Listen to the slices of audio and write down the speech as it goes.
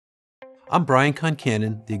I'm Brian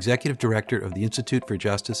Concannon, the Executive Director of the Institute for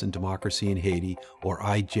Justice and Democracy in Haiti, or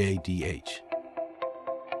IJDH.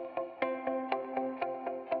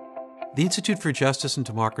 The Institute for Justice and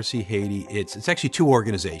Democracy Haiti, it's actually two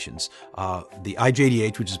organizations, the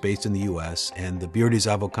IJDH, which is based in the U.S., and the Bureau des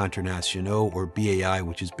Avocats Internationaux, or BAI,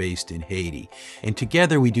 which is based in Haiti. And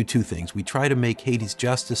together we do two things. We try to make Haiti's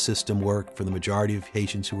justice system work for the majority of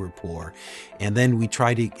Haitians who are poor, and then we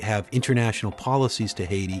try to have international policies to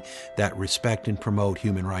Haiti that respect and promote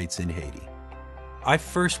human rights in Haiti. I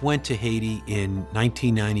first went to Haiti in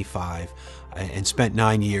 1995 and spent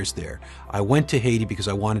 9 years there. I went to Haiti because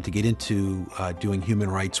I wanted to get into doing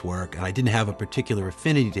human rights work, and I didn't have a particular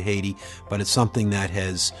affinity to Haiti, but it's something that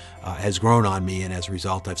has grown on me, and as a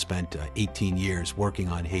result, I've spent 18 years working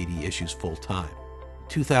on Haiti issues full time.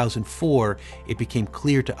 2004, it became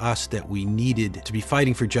clear to us that we needed to be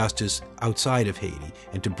fighting for justice outside of Haiti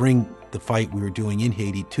and to bring the fight we were doing in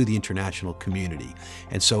Haiti to the international community.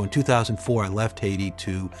 And so in 2004, I left Haiti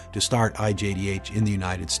to start IJDH in the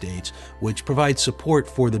United States, which provides support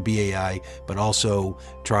for the BAI, but also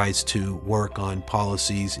tries to work on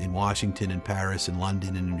policies in Washington and Paris and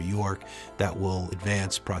London and New York that will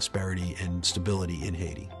advance prosperity and stability in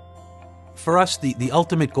Haiti. For us, the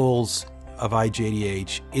ultimate goals of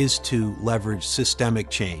IJDH is to leverage systemic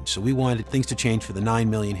change. So we wanted things to change for the 9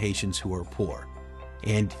 million Haitians who are poor.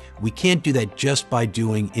 And we can't do that just by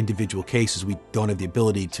doing individual cases. We don't have the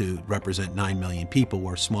ability to represent 9 million people.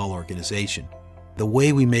 We're a small organization. The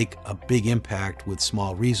way we make a big impact with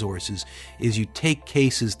small resources is you take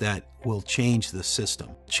cases that will change the system,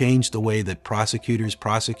 change the way that prosecutors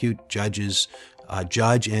prosecute, judge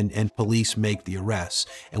and police make the arrests.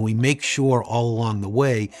 And we make sure all along the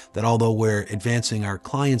way that although we're advancing our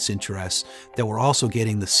client's interests, that we're also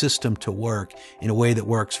getting the system to work in a way that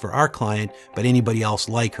works for our client, but anybody else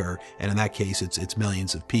like her. And in that case, it's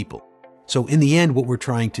millions of people. So in the end, what we're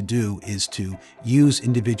trying to do is to use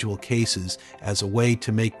individual cases as a way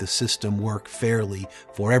to make the system work fairly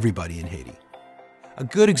for everybody in Haiti. A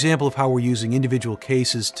good example of how we're using individual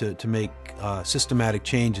cases to make systematic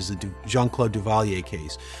change is the Jean-Claude Duvalier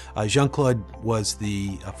case. Jean-Claude was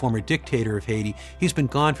the former dictator of Haiti. He's been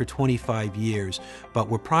gone for 25 years, but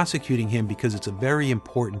we're prosecuting him because it's a very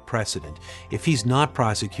important precedent. If he's not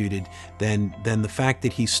prosecuted, then the fact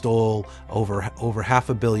that he stole over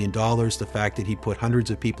 $500 million, the fact that he put hundreds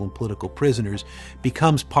of people in political prisoners,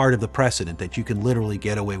 becomes part of the precedent that you can literally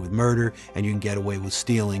get away with murder and you can get away with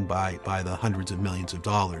stealing by the hundreds of millions of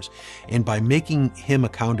dollars. And by making him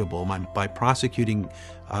accountable, by prosecuting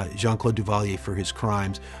Jean-Claude Duvalier for his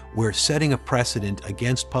crimes, we're setting a precedent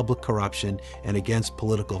against public corruption and against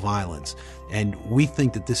political violence. And we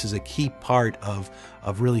think that this is a key part of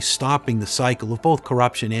really stopping the cycle of both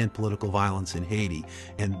corruption and political violence in Haiti,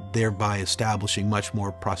 and thereby establishing much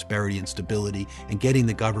more prosperity and stability and getting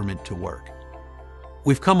the government to work.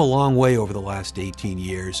 We've come a long way over the last 18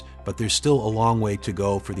 years, but there's still a long way to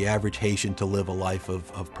go for the average Haitian to live a life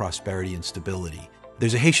of prosperity and stability.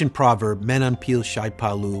 There's a Haitian proverb, "Men en pile chai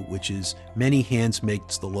palu," which is many hands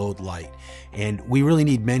makes the load light. And we really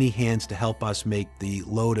need many hands to help us make the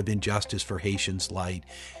load of injustice for Haitians light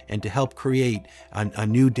and to help create a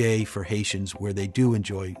new day for Haitians where they do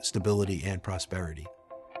enjoy stability and prosperity.